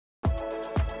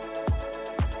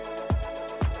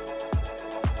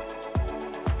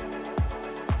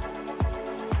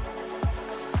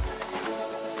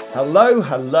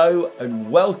Hello,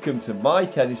 and welcome to My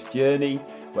Tennis Journey,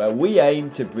 where we aim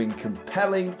to bring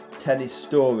compelling tennis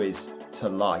stories to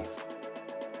life.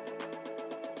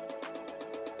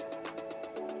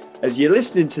 As you're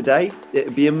listening today,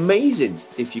 it'd be amazing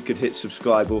if you could hit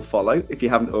subscribe or follow if you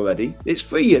haven't already. It's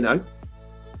free, you know.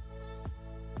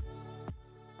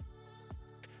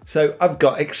 So I've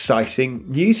got exciting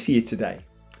news for you today.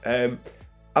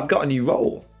 I've got a new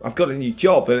role. I've got a new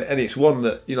job, and it's one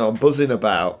that I'm buzzing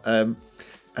about. And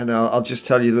I'll just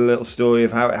tell you the little story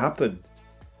of how it happened.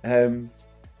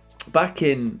 Back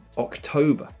in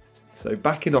October,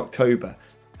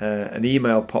 an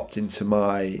email popped into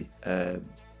my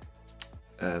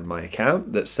my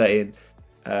account that's saying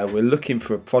we're looking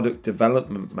for a product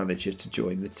development manager to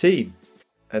join the team,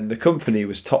 and the company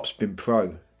was Topspin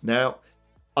Pro. Now,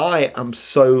 I am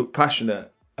so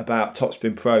passionate about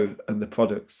Topspin Pro and the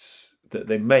products that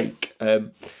they make.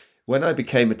 When I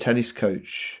became a tennis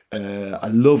coach, I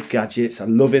love gadgets, I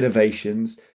love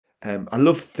innovations, I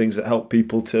love things that help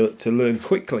people to learn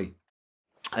quickly.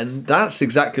 And that's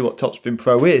exactly what Topspin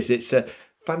Pro is. It's a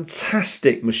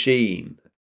fantastic machine.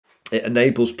 It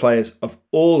enables players of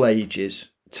all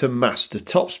ages to master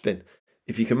topspin.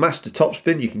 If you can master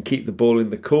topspin, you can keep the ball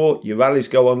in the court, your rallies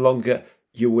go on longer,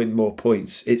 you win more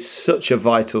points. It's such a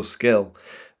vital skill.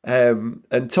 And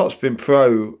Topspin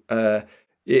Pro,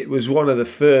 it was one of the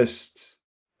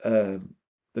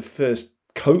first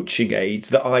coaching aids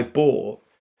that I bought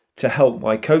to help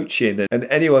my coaching. And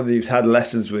anyone who's had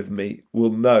lessons with me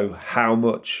will know how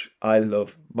much I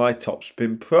love my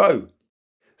Topspin Pro.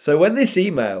 So when this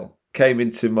email came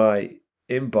into my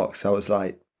inbox, I was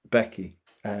like, Becky,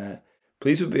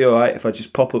 please would it be all right if I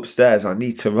just pop upstairs? I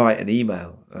need to write an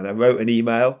email. And I wrote an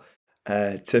email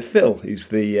to Phil, who's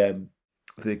the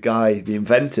guy, the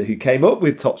inventor who came up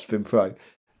with Topspin Pro,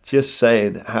 just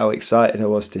saying how excited I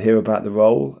was to hear about the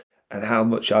role and how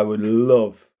much I would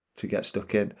love to get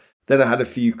stuck in. Then I had a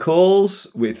few calls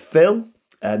with Phil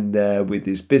and with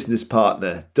his business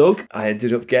partner, Doug. I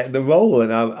ended up getting the role,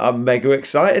 and I'm mega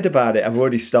excited about it. I've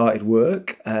already started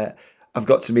work. I've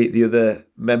got to meet the other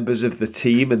members of the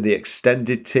team and the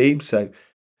extended team. So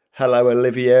hello,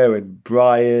 Olivia and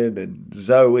Brian and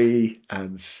Zoe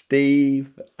and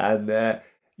Steve. And the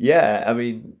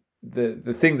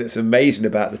thing that's amazing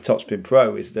about the Topspin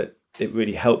Pro is that it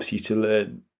really helps you to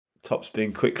learn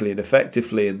topspin quickly and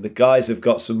effectively. And the guys have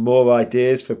got some more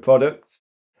ideas for products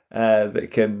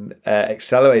that can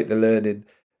accelerate the learning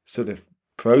sort of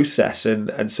process.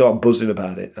 And so I'm buzzing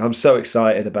about it. I'm so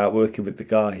excited about working with the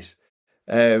guys.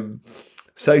 So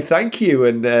thank you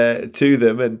and to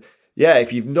them. And yeah,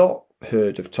 if you've not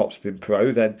heard of Topspin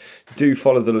Pro, then do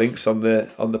follow the links on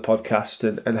the podcast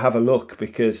and have a look,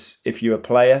 because if you're a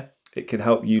player, it can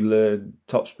help you learn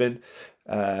topspin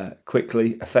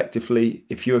quickly, effectively.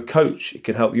 If you're a coach, it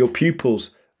can help your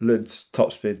pupils learn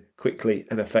topspin quickly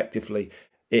and effectively.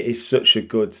 It is such a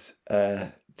good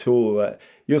tool.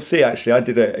 You'll see, actually, I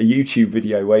did a YouTube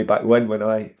video way back when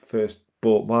I first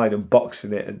bought mine,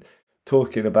 unboxing it and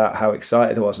talking about how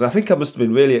excited I was. And I think I must have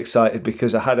been really excited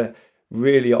because I had a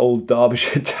really old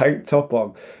Derbyshire tank top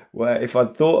on, where if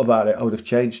I'd thought about it, I would have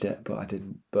changed it, but I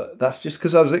didn't. But that's just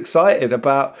because I was excited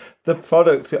about the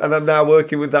product, and I'm now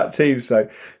working with that team. So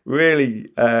really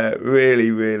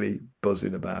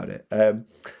buzzing about it. In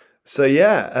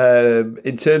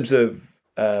terms of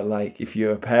if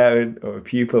you're a parent or a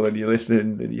pupil and you're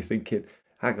listening and you're thinking,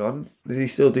 hang on, is he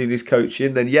still doing his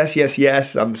coaching? Then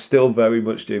yes, I'm still very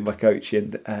much doing my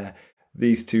coaching.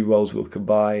 These two roles will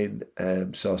combine,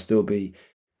 so I'll still be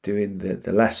doing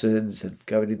the lessons and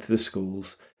going into the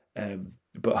schools,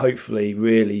 but hopefully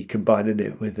really combining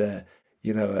it with a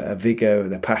vigour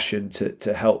and a passion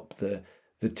to help the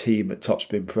team at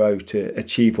Topspin Pro to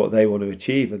achieve what they want to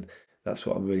achieve, and that's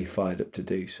what I'm really fired up to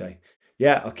do. So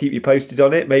yeah, I'll keep you posted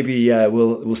on it. Maybe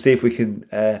we'll see if we can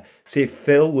see if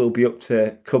Phil will be up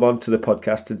to come onto the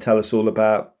podcast and tell us all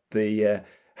about the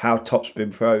how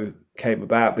Topspin Pro came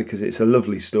about, because it's a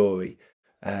lovely story.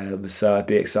 So I'd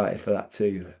be excited for that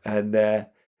too. And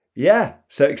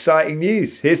so exciting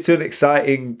news. Here's to an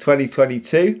exciting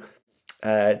 2022.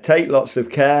 Take lots of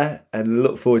care and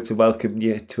look forward to welcoming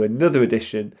you to another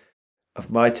edition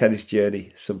of My Tennis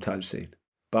Journey sometime soon.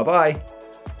 Bye-bye.